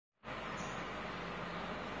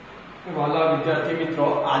વાલા વિદ્યાર્થી મિત્રો,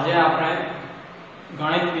 આજે આપણે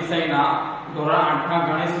ગણિત વિષયના ધોરણ 8 ના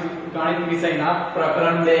ગણિત વિષયના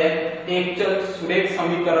પ્રકરણ 2 એક ચલ સુરેખ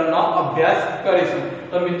સમીકરણનો અભ્યાસ કરીશું।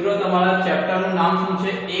 તો મિત્રો, તમારા ચેપ્ટરનું નામ શું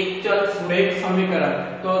છે? એક ચલ સુરેખ સમીકરણ।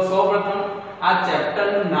 તો સૌપ્રથમ આ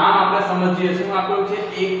ચેપ્ટરનું નામ આપણે સમજીએ। શું આપ્યું છે?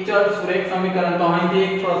 એક ચલ સુરેખ સમીકરણ। તો અહીંથી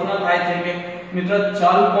એક પ્રશ્ન થાય છે કે મિત્રો,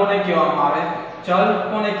 ચલ કોને કહેવામાં આવે? चल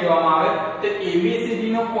कोने कहेवामां आवे? तो ABCD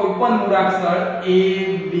no कोईपण मूळाक्षर A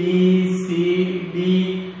B C D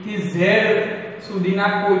થી Z સુધીના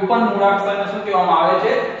કોઈપણ મૂળાક્ષરને શું કહેવામાં આવે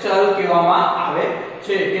છે? ચલ કહેવામાં આવે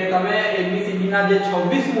છે। કે તમે ABCD ના જે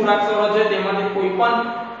 26 મૂળાક્ષરો છે તેમાંથી કોઈપણ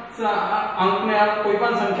અંકને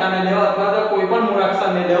કોઈપણ સંખ્યાને લેવો અથવા તો કોઈપણ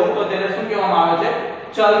મૂળાક્ષરને લેવો તો તેને શું કહેવામાં આવે છે?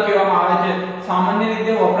 ચલ કહેવામાં આવે છે। સામાન્ય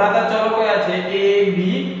રીતે વપરાતા ચલો કયા છે? A B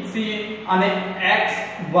C અને x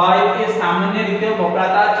y એ સામાન્ય રીતે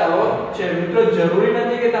વપરાતા ચલો છે। મિત્રો, જરૂરી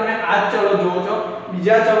નથી કે તમે આ ચલો જોવો છો,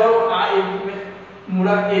 બીજા ચલો આ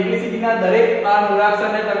ABCD ના દરેક આ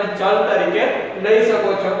મૂળાક્ષરને તમે ચલ તરીકે લઈ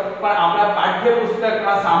શકો છો, પણ આપણા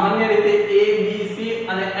પાઠ્યપુસ્તકમાં સામાન્ય રીતે A B C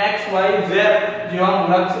અને x y z જેવા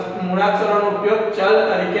મૂળાક્ષરોનો ઉપયોગ ચલ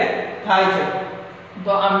તરીકે થાય છે।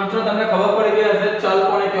 તો આ મિત્રો, તમને ખબર પડી ગઈ હશે ચલ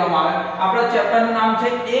કોને કહેવામાં આવે। આપણા ચેપ્ટરનું નામ છે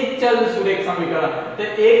એક ચલ સુરેખ સમીકરણ। તો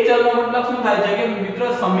એક ચલનો મતલબ શું થાય છે કે મિત્રો,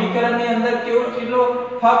 સમીકરણની અંદર કેટલો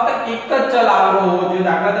ફક્ત એક જ ચલ આવેલો હોવો જોઈએ।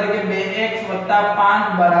 દાખલા તરીકે 2x 5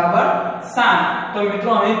 = 7। તો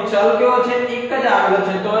મિત્રો, અહીં ચલ કેવો છે? એક જ આવેલો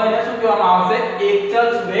છે, તો એને શું કહેવામાં આવશે? એક ચલ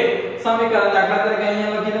સુરેખ સમીકરણ। દાખલા તરીકે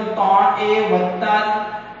અહીંયા લખી દો 3a 4 =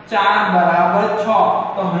 6।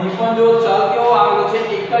 તો અહીં પણ જો ચલ કેવો આવેલો છે?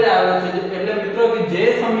 એક જ આવેલો છે। એટલે મિત્રો, કે જે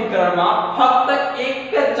સમીકરણમાં ફક્ત એક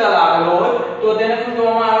જ ચલ આવેલો હોય તો તેને શું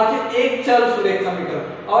કહેવામાં આવે છે? એક ચલ સુરેખ સમીકરણ।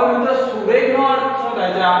 હવે મિત્રો, સુરેખનો અર્થ શું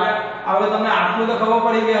થાય છે? હવે તમને આટલું તો ખબર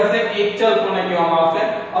પડી ગઈ હશે એક ચલ કોને કહેવામાં આવશે।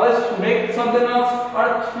 હવે સુરેખ શબ્દનો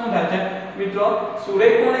અર્થ શું થાય છે? મિત્રો,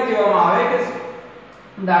 સુરેખ કોને કહેવામાં આવે કે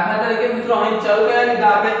દાખલા તરીકે મિત્રો, અહીં ચલ કયા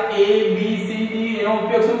લીધા? આપણે A B C D એનો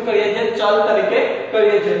ઉપયોગ શું કરીએ છીએ? ચલ તરીકે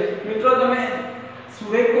કરીએ છીએ। મિત્રો, તમે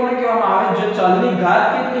સુરેખ કોને કહેવામાં આવે? જો ચલની ઘાત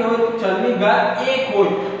કેટલી હોય? ચલની ઘાત 1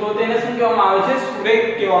 હોય તો તેને શું કહેવામાં આવે છે? સુરેખ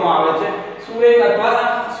કહેવામાં આવે છે। સુરેખ અથવા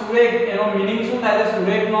સુરેખ એનો મીનિંગ શું થાય છે?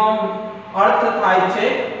 સુરેખનો અર્થ થાય છે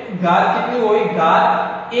ઘાત કેટલી હોય? ઘાત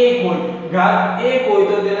 1 હોય। ઘાત 1 હોય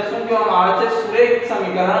તો તેને શું કહેવામાં આવે છે? સુરેખ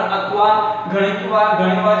સમીકરણ અથવા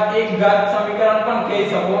ઘણીવાર એક ઘાત સમીકરણ પણ કહી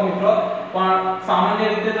શકો મિત્રો, પણ સામાન્ય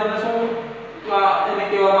રીતે તમે શું એને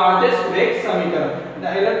કહેવામાં આવે છે? સુરેખ સમીકરણ।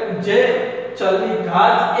 એટલે જે ચલની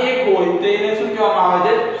ઘાત 1 હોય તેને શું કહેવામાં આવે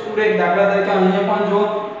છે? સુરેખ। દાખલા તરીકે અહીંયા પણ જો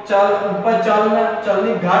ચલ ઉપર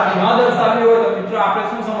ચલની ઘાત ન દર્શાવી હોય તો મિત્રો, આપણે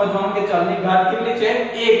શું સમજવાનું કે ચલની ઘાત કેટલી છે?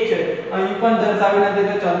 1 છે। અહીં પણ દર્શાવી નથી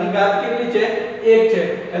તો ચલની ઘાત કેટલી છે? 1 છે।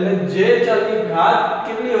 એટલે જે ચલની ઘાત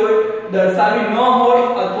કેટલી હોય દર્શાવી ન હોય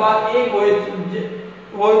અથવા 1 હોય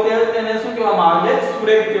તેને શું કહેવામાં આવે છે?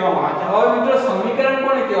 સુરેખ કહેવામાં આવે છે। હવે મિત્રો, સમીકરણ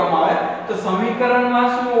કોને કહેવામાં આવે? તો સમીકરણમાં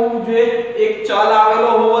શું હોવું જોઈએ? એક ચલ આવેલો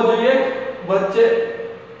હોવો જોઈએ, વચ્ચે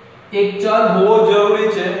એક ચલ હોવો જરૂરી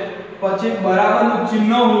છે, પછી બરાબરનું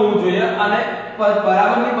ચિહ્ન હોવું જોઈએ અને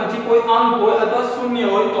બરાબરની પછી કોઈ અંક હોય અથવા શૂન્ય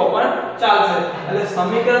હોય તો પણ ચાલશે। એટલે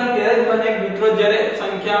સમીકરણ ત્યારે જ બને મિત્રો જ્યારે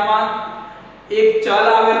સંખ્યામાં એક ચલ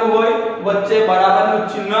આવેલું હોય, વચ્ચે બરાબરનું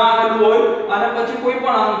ચિહ્ન આવેલું હોય અને પછી કોઈ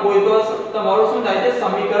પણ અંક હોય તો તમારું શું થાય છે?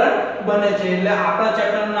 સમીકરણ બને છે। એટલે આપણા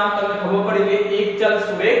ચેપ્ટરનું નામ તમને ખબર પડી ગઈ, એક ચલ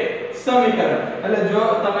સુરેખ સમીકરણ। એટલે જો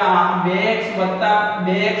તમે 2x 5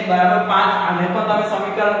 આને પણ તમે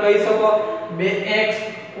સમીકરણ કહી શકો, 2x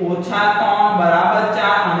 - 3 = 4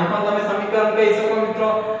 આને પણ તમે સમીકરણ કહી શકો મિત્રો।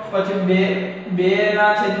 પછી 2/3 y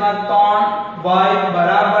 =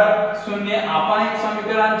 0 આ પણ એક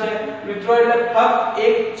સમીકરણ છે મિત્રો। એટલે ફક્ત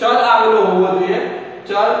એક ચલ આવેલો હોવો જોઈએ,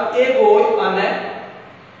 ચલ 1 હોય અને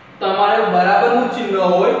તમારે બરાબરનું ચિહ્ન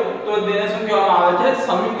હોય તો તેને શું કહેવામાં આવે છે?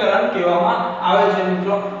 સમીકરણ કહેવામાં આવે છે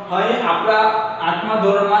મિત્રો। અહીં આપણા 8મા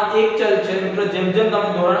ધોરણમાં એક ચલ છે મિત્રો। જેમ જેમ તમે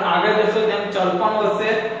ધોરણ આગળ જશો તેમ ચલ પણ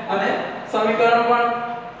વધશે અને સમીકરણ પણ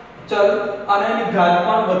ચલ અને એની ઘાત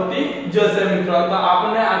પણ વધતી જશે મિત્રો। તો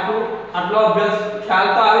આપણને આટલો અભ્યાસ ખ્યાલ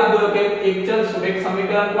તો આવી ગયો કે એક ચલ સુરેખ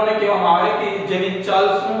સમીકરણ કોને કહેવામાં આવે કે જેની ચલ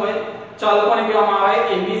શું હોય? ચલ કોને કહેવામાં આવે?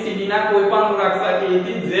 ABCD ના કોઈપણ મૂળાક્ષર A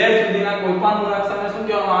થી Z સુધીના કોઈપણ મૂળાક્ષરને શું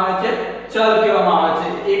કહેવામાં આવે છે? ચલ કહેવામાં આવે છે।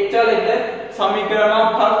 એક ચલ એટલે સમીકરણમાં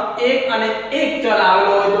ફક્ત એક અને એક ચલ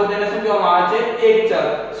આવેલો હોય તો તેને શું કહેવામાં આવે છે? એક ચલ।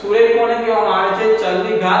 સુરેખ કોને કહેવામાં આવે છે?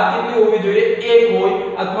 ચલની ઘાત કેટલી હોવી જોઈએ? 1 હોય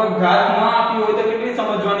અથવા ઘાત ન આપી હોય તો કેટલી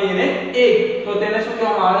સમજવાની? એને 1, તો તેને શું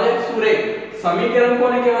કહેવામાં આવે છે? સુરેખ। સમીકરણ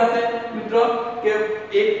કોને કહેવાશે મિત્રો? કે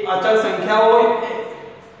એક અચળ સંખ્યા હોય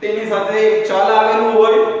તેની સાથે એક ચલ આવેલું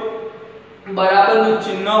હોય બરાબરનું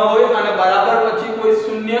ચિહ્ન હોય અને બરાબર પછી કોઈ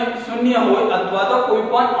શૂન્ય હોય અથવા તો કોઈ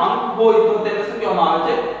પણ અંક હોય તો તેને શું કહેવામાં આવે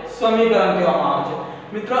છે? સમીકરણ કહેવામાં આવે છે.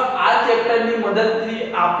 મિત્રો આ ચેપ્ટરની મદદથી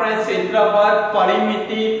આપણે ક્ષેત્રફળ,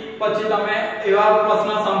 પરિમિતિ, પછી તમે એવા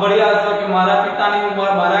પ્રશ્ન સાંભળ્યા હશે કે મારા પિતાની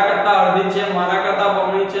ઉંમર મારા કરતા અડધી છે, મારા કરતા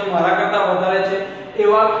બમણી છે, મારા કરતા વધારે છે,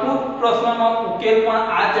 એવા ખૂબ પ્રશ્નોનો ઉકેલ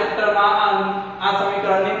પણ આ ચેપ્ટરમાં આ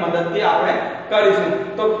સમીકરણની મદદથી આપણે કરીશું.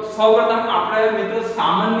 તો સૌપ્રથમ આપણે મિત્રો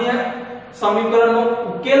સામાન્ય સમીકરણનો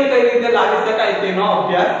ઉકેલ કઈ રીતે લાવી શકાય તેનો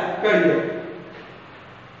અભ્યાસ કરીએ.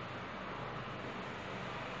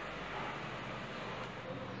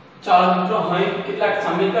 ચાલો મિત્રો, અહીં કેટલાક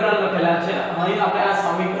સમીકરણ લખેલા છે. અહીં આપણે આ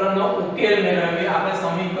સમીકરણનો ઉકેલ મેળવીએ. આપણે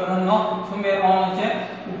સમીકરણનો શું મેળવવાનો છે?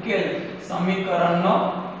 ઉકેલ. સમીકરણનો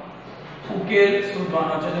ઉકેલ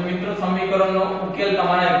શોધવાનો છે. તો મિત્રો સમીકરણનો ઉકેલ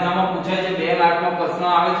તમારા એક્ઝામમાં પૂછાય છે. 2 માર્કનો પ્રશ્ન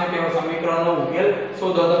આવે છે કે સમીકરણનો ઉકેલ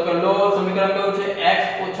શોધો. તો પહેલો સમીકરણ કયું છે? x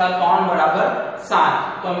 - 3 = 7.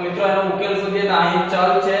 તો મિત્રો એનો ઉકેલ શોધીએ તો અહીં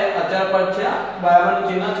ચલ છે, અચળ પદ છે, બરાબરનું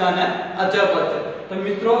ચિહ્ન છે અને અચળ પદ છે. તો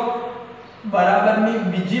મિત્રો બરાબરની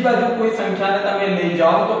બીજી બાજુ કોઈ સંખ્યાને તમે લઈ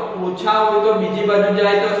જાઓ તો ઓછા હોય તો બીજી બાજુ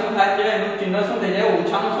જાય તો શું થાય છે? એનું ચિહ્ન શું થઈ જાય?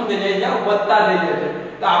 ઓછાનું શું થઈ જાય? વત્તા થઈ જાય છે.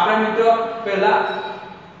 તો આપણે મિત્રો પહેલા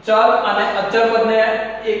ચલ અને અચળ પદને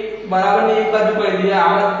એક બરાબરની એક બાજુ કરી દઈએ.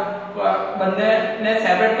 આપણે બંનેને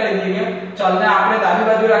સેપરેટ કરી દઈએ. ચલને આપણે ડાબી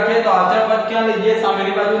બાજુ રાખીએ તો અચળ પદ ક્યાં લઈ જઈએ?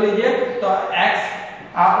 સામેની બાજુ લઈ જઈએ. તો x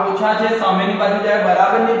આ ઓછા છે, સામેની બાજુ જાય,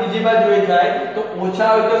 બરાબરની બીજી બાજુએ જાય તો ઓછા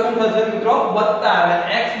હોય તો શું થશે મિત્રો? વત્તા.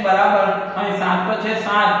 એટલે x બરાબર અહીં 7 તો છે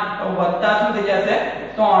 7 તો વત્તા શું થઈ જશે?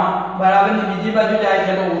 3. બરાબરની બીજી બાજુ જાય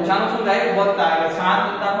છે તો ઓછાનું શું થાય? વત્તા. એટલે 7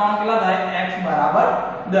 + 3 કેટલા થાય? x બરાબર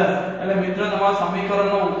 10. એટલે મિત્રો તમારો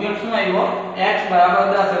સમીકરણનો ઉકેલ શું આવ્યો? x બરાબર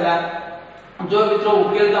 10. એટલે જો મિત્રો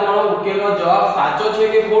તમારો ઉકેલનો જવાબ સાચો છે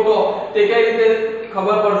કે ખોટો તે કઈ રીતે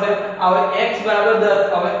ખબર પડશે? હવે x બરાબર 10.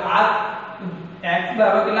 હવે આ x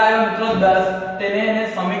બરાબર કેટલા આવ્યો મિત્રો? 10. તેને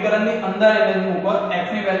સમીકરણની અંદર એને મૂકો. x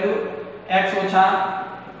ની વેલ્યુ x -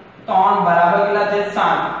 3 બરાબર કેટલા છે?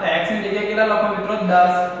 7. તો x ની જગ્યાએ કેટલા લખો મિત્રો?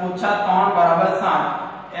 10 - 3 બરાબર 7.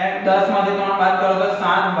 10 માંથી 3 બાદ કરો તો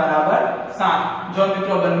 7 બરાબર 7. જો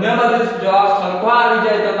મિત્રો બંને બાજુ જવાબ સરખો આવી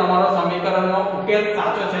જાય તો તમારો સમીકરણનો ઉકેલ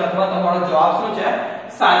સાચો છે અથવા તમારો જવાબ શું છે?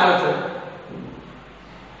 સાચો છે.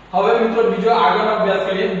 હવે મિત્રો બીજો આગળનો અભ્યાસ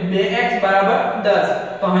કરીએ. 2x બરાબર 10.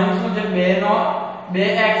 તો અહીં શું છે?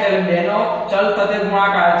 2x એટલે 2 નો ચલ સાથે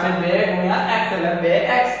ગુણાકાર છે. 2 * x એટલે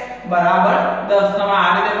 2x બરાબર 10. તમે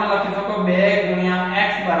આ રીતે પણ લખી શકો 2 *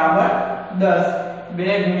 x બરાબર 10. 2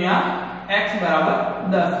 * x બરાબર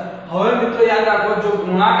 10. હવે મિત્રો યાદ રાખો, જો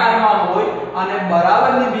ગુણાકારમાં હોય અને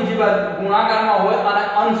બરાબરની બીજી બાજુ ગુણાકારમાં હોય અને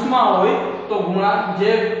અંશમાં હોય તો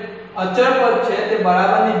જે અચળ પદ છે તે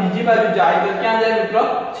બરાબરની બીજી બાજુ જાય તો ક્યાં જાય મિત્રો?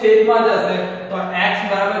 છેદમાં જશે. તો x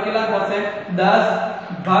બરાબર કેટલા થશે? 10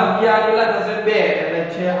 ભાગ્યા કેટલા થશે? 2. એટલે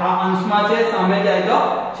છે આ અંશમાં છે, સામે જાય તો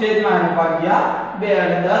છેદમાં ભાગ્યા 2.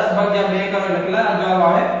 એટલે 10 ભાગ્યા 2 કરો એટલે કેટલા જવાબ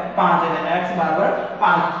આવે? 5. એટલે x બરાબર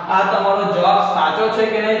 5. આ તમારો જવાબ સાચો છે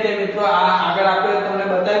કે નહીં તે મિત્રો આ આગળ આપણે તમને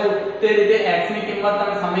બતાવ્યું તે રીતે x ની કિંમત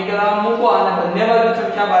તમે સમીકરણમાં મૂકો અને બંને બાજુ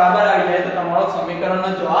સંખ્યા બરાબર આવી જાય તો તમારો સમીકરણનો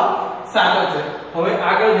જવાબ સાચો છે. હવે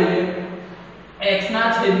આગળ જઈએ. x ના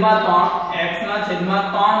છેદમાં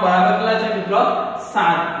 3 બરાબર કેટલા છે મિત્રો?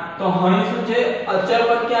 7. તો અહીં શું છે? અચળ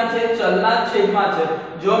પદ ક્યાં છે? ચલના છેદમાં છે.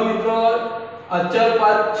 જો મિત્રો અચળ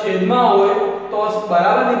પદ છેદમાં હોય તો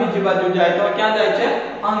બરાબરની બીજી બાજુ જાય તો ક્યાં જાય છે?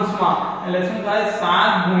 અંશમાં. એટલે શું થાય?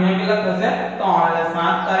 7 ગુણ્યા કેટલા થશે? 3. એટલે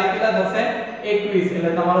 7 તારીખ કેટલા થશે? 21.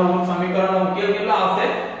 એટલે તમારો સમીકરણનો ઉકેલ કેટલો આવશે?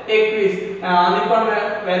 21. આની પણ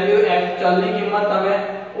વેલ્યુ x ચલની કિંમત તમે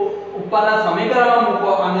ઉપરના સમીકરણમાં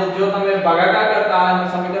મૂકો અને જો તમે ભાગાકાર કરતા અને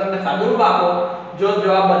સમીકરણને સાદુરૂપ આપો, જો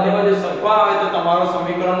જવાબ બંને બાજુ સરખો આવે તો તમારો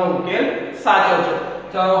સમીકરણનો ઉકેલ સાચો છે.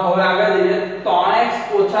 ચાલો હવે આગળ જઈએ. 3x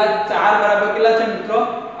 - 4 બરાબર કેટલા છે મિત્રો?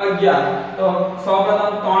 11. તો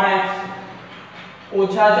સૌપ્રથમ 3x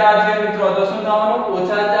 - 4 છે મિત્રો તો શું થવાનું?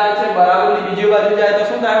 -4 છે, બરાબરની બીજી બાજુ જાય તો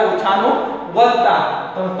શું થાય? ઓછાનું વત્તા.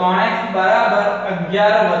 તો 3x બરાબર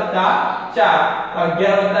 11 + 4.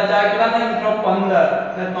 11 + 4 કેટલા થાય મિત્રો? 15.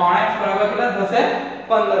 એટલે 3x બરાબર કેટલા થશે?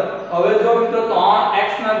 15. હવે જો મિત્રો 3x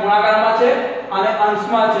ના ગુણાકારમાં છે અને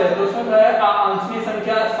અંશમાં છે તો શું થાય? આ અંશની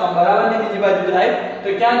સંખ્યા બરાબરની બીજી બાજુ જાય તો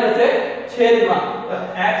ક્યાં જશે? છેદમાં. તો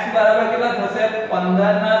x બરાબર કેટલા થશે?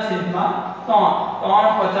 15 ના છેદમાં 3. 3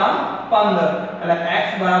 × 5 = 15. એટલે x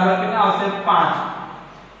બરાબર કેટલા આવશે? 5.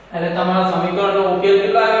 એટલે તમારા સમીકરણનો ઉકેલ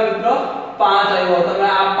કેટલો આવ્યો મિત્રો? 5 આવ્યો. તમે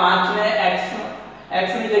આ 5 ને x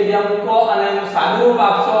ની જગ્યાએ મૂકો અને એનું સાદુરૂપ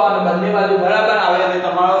આપશો અને બંને બાજુ બરાબર આવે એટલે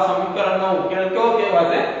તમારો સમીકરણનો ઉકેલ કેવો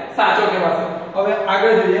કહેવાશે? સાચો કહેવાશે. હવે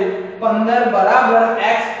આગળ જોઈએ. 15 બરાબર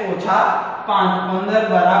x - 5. 15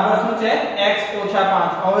 બરાબર શું છે? x -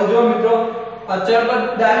 5. હવે જો મિત્રો અચળ પદ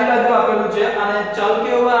ડાબી બાજુ આપેલું છે અને ચલ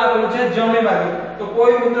કેવું આપેલું છે જમણી બાજુ, તો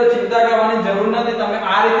કોઈ મિત્ર ચિંતા કરવાની જરૂર નથી, તમે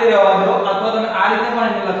આ રીતે રહેવા દો અથવા તમે આ રીતે પણ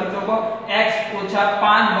એને લખી શકો x -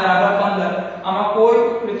 5 = 15. આમાં કોઈ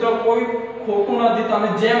મિત્રો કોઈ ખોટું નથી, તમે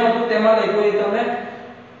જેમ હતું તેમાં લખો, એ તમને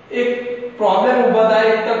એક પ્રોબ્લેમ ઊભો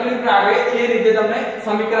થાય, એક તકલીફ આવે એ રીતે તમને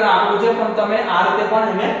સમીકરણ આપેલું છે, પણ તમે આ રીતે પણ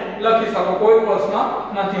એને લખી શકો, કોઈ પ્રશ્ન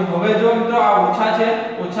નથી. હવે જો મિત્રો આ ઓછા છે,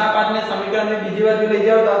 -5 ને સમીકરણની બીજી બાજુ લઈ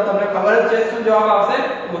જાવ તો તમને ખબર જ છે શું જવાબ આવશે,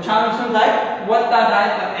 ઓછાનું શું થાય વત્તા થાય,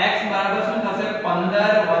 તો x બરાબર શું થશે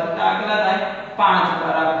 15 વત્તા કેટલા થાય 5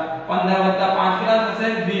 બરાબર 15 વત્તા 5 કેટલા થશે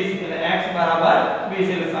 20, એટલે x બરાબર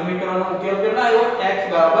 20, એટલે સમીકરણનો ઉકેલ કેટલા આવ્યો x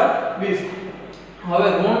બરાબર 20. હવે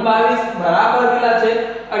ઋણ 22 બરાબર કેટલા છે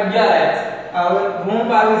 11x. હવે ઋણ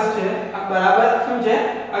 22 છે આ બરાબર શું છે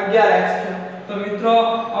 11x છે, તો મિત્રો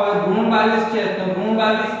હવે ઋણ 22 છે તો ઋણ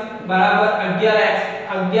 22 બરાબર 11x.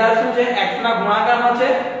 11 શું છે x ના ગુણાકારમાં છે,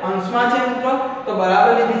 અંશમાં છે મિત્રો, તો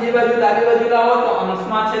બરાબરની બીજી બાજુ ડાબી બાજુ લાવો તો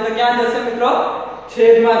અંશમાં છે તો ક્યાં જશે મિત્રો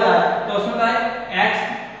છેદમાં જાય, તો શું થાય x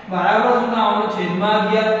બરાબર શું થવાનું છેદમાં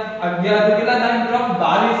 11. 11 તો કેટલા થાય મિત્રો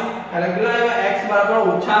 22, એટલે કેટલા આવ્યા x બરાબર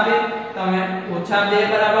 -2. તમે -2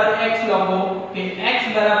 બરાબર x લખો કે x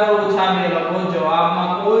બરાબર -2 લખો,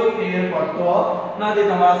 જવાબમાં કોઈ ફેર પડતો નથી.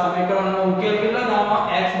 તમારા સમીકરણનો ઉકેલ કેટલો થવાનો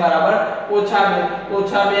x બરાબર -2.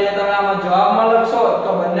 -2 ને તમે આમાં જવાબમાં લખશો તો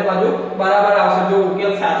બંને બાજુ બરાબર આવશે. જો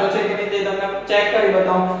ઉકેલ સાચો છે કે નહીં તે તમને ચેક કરી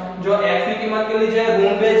બતાવું. જો x ની કિંમત કેટલી છે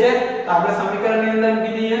 -2 છે, તો આપણે સમીકરણની અંદર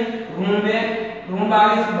મૂકી દઈએ -2 ઋણ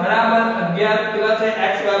 22 બરાબર 11 કેટલા છે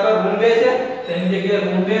x બરાબર -2 છે, તેની જગ્યાએ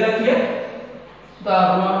 -2 લખીએ તો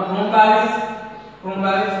ઋણ 22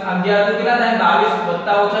 11 તો કેટલા થાય 22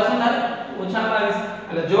 વત્તા ઓછા શું થાય -22.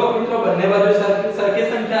 એટલે જો મિત્રો બંને બાજુ સરખી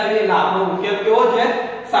સંખ્યા આવી એટલે આપણો ઉકેલ કેવો છે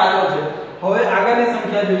સાચો છે. હવે આગળની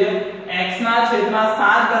સંખ્યા જોઈએ, x ના છેદમાં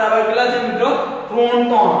 7 બરાબર કેટલા છે મિત્રો ઋણ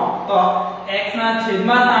 3. તો x ના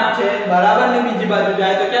છેદમાં 7 છે, બરાબરની બીજી બાજુ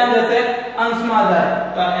જાય તો ક્યાં જશે અંશમાં જાય,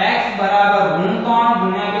 તો x બરાબર ઋણ 3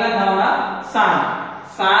 ગુણ્યા કેટલા થવાના 7.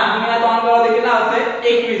 7 ગુણ્યા 3 કરો તો કેટલા આવશે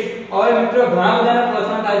 21. હવે મિત્રો ઘણા બધાને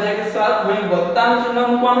પ્રશ્ન થાય છે કે સર અહીં વત્તાનું ચિહ્ન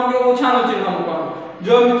મૂકવાનું કે ઓછાનું ચિહ્ન મૂકવાનું.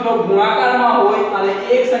 જો મિત્રો ગુણાકારમાં હોય અને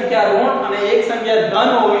એક સંખ્યા ઋણ અને એક સંખ્યા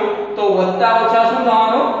ધન હોય તો વત્તા ઓછા શું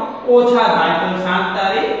થવાનું ઓછા થાય, તો 7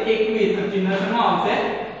 તારી 21, તો ચિહ્ન શું આવશે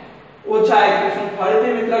ઓછા 21.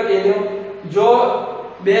 ફરીથી મિત્ર કહી દઉં, જો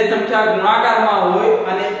બે સંખ્યા ગુણાકારમાં હોય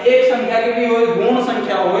અને એક સંખ્યા કેવી હોય ઋણ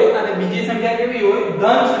સંખ્યા હોય અને બીજી સંખ્યા કેવી હોય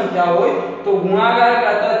ધન સંખ્યા હોય, તો ગુણાકાર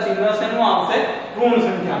કરતા ચિહ્ન શેનું આવશે ઋણ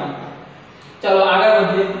સંખ્યાનું. ચલો આગળ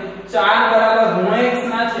વધીએ. 4 બરાબર ઋણ x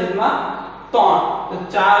ના છેદમાં 3, તો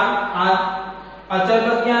 4 આ અચળ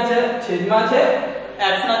પદ ક્યાં છે છેદમાં છે,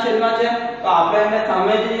 x ના છેદમાં છે, તો આપણે એને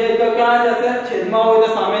સામે જઈએ તો ક્યાં જશે છેદમાં હોય તો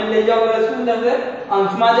સામે લઈ જાવ એટલે શું થશે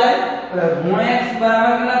અંશમાં જાય, એટલે ઋણ x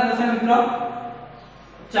બરાબર કેટલા થશે મિત્રો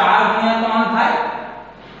 4 ગુણ્યા 3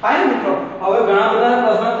 થાય મિત્રો. હવે ઘણા બધા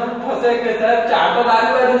પ્રશ્ન થશે કે સાહેબ 4 તો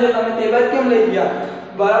ડાબી બાજુ છે, તમે તે બાજુ કેમ લઈ ગયા,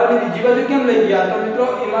 બરાબરની બીજી બાજુ કેમ લઈ ગયા, તો મિત્રો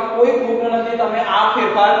એમાં કોઈ ખોટું નથી, તમે આ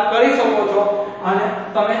ફેરફાર કરી શકો છો અને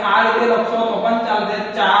તમે આ રીતે લખશો તો પણ ચાલશે.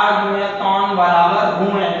 4 ગુણ્યા 3 બરાબર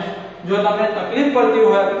ઋણ x. જો તમને તકલીફ પડતી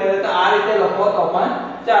હોય ત્યારે તો આ રીતે લખો તો પણ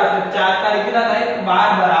ચાલશે. 4 તારીખ કેટલા થાય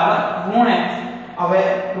 12 બરાબર ઋણ x. હવે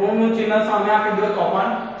ઋણનું ચિહ્ન સામે આપી દો તો પણ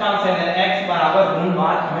ચાલશે, એટલે x બરાબર ઋણ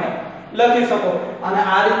 12 તમે લખી શકો. અને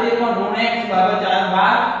આ રીતે પણ ઋણ x બરાબર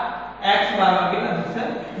 4 x બરાબર કેટલા થશે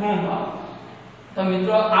ઋણ 12. તો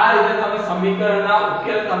મિત્રો આ રીતે તમે સમીકરણના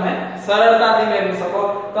ઉકેલ તમે સરળતાથી મેળવી શકો.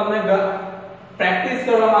 તમને પ્રેક્ટિસ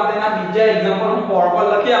કરવા માટેના બીજા એક્ઝામ્પલ હું બોર્ડ પર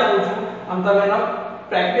લખી આપું છું, આમ તમે એનો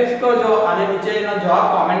પ્રેક્ટિસ કરજો અને નીચે એનો જવાબ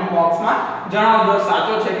કોમેન્ટ બોક્સમાં જણાવજો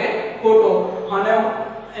સાચો છે કે ખોટો. અને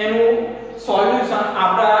એનું સોલ્યુશન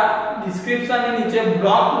આપણા ડિસ્ક્રિપ્શનની નીચે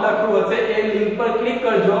બ્લોક લખ્યું હશે, એ લિંક પર ક્લિક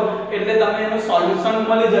કરજો એટલે તમને એનું સોલ્યુશન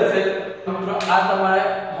મળી જશે. મિત્રો આ તમારે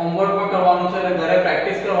હોમવર્ક પર કરવાનું છે, એટલે ઘરે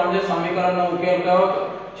પ્રેક્ટિસ કરવાનું છે. સમીકરણનો ઉકેલ કયો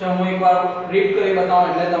છે હું એકવાર રીડ કરી બતાવું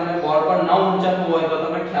એટલે તમને બોર્ડ પર ન ઊંચકવું હોય તો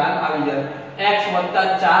તમને ખ્યાલ આવી જાય. x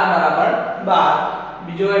 4 બરાબર 12.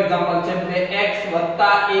 બીજો એક્ઝામ્પલ છે 2x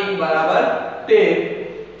 1 બરાબર 13.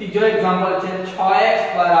 ત્રીજો એક્ઝામ્પલ છે 6x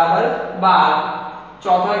બરાબર 12.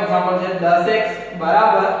 ચોથો એક્ઝામ્પલ છે 10x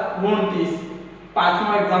બરાબર 29.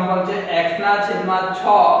 પાંચમો એક્ઝામ્પલ છે x ના છેદમાં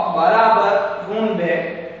 6 બરાબર √2.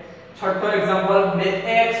 છઠ્ઠો એક્ઝામ્પલ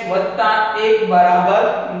 2x 1 બરાબર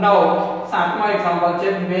 9. સાતમો એક્ઝામ્પલ છે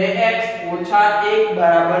 2x - 1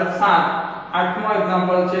 બરાબર 7. આઠમો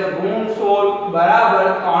એક્ઝામ્પલ છે √16 બરાબર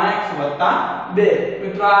 3x 2.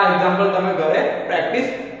 મિત્રો આ એક્ઝામ્પલ તમે ઘરે પ્રેક્ટિસ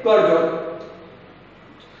કરજો.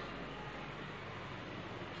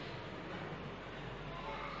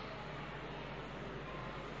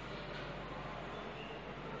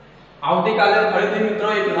 આવતીકાલે ફરીથી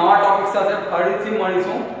મિત્રો એક નવા ટોપિક સાથે ફરીથી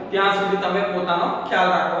મળીશું. ત્યાં સુધી તમે પોતાનો ખ્યાલ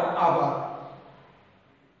રાખો. આભાર.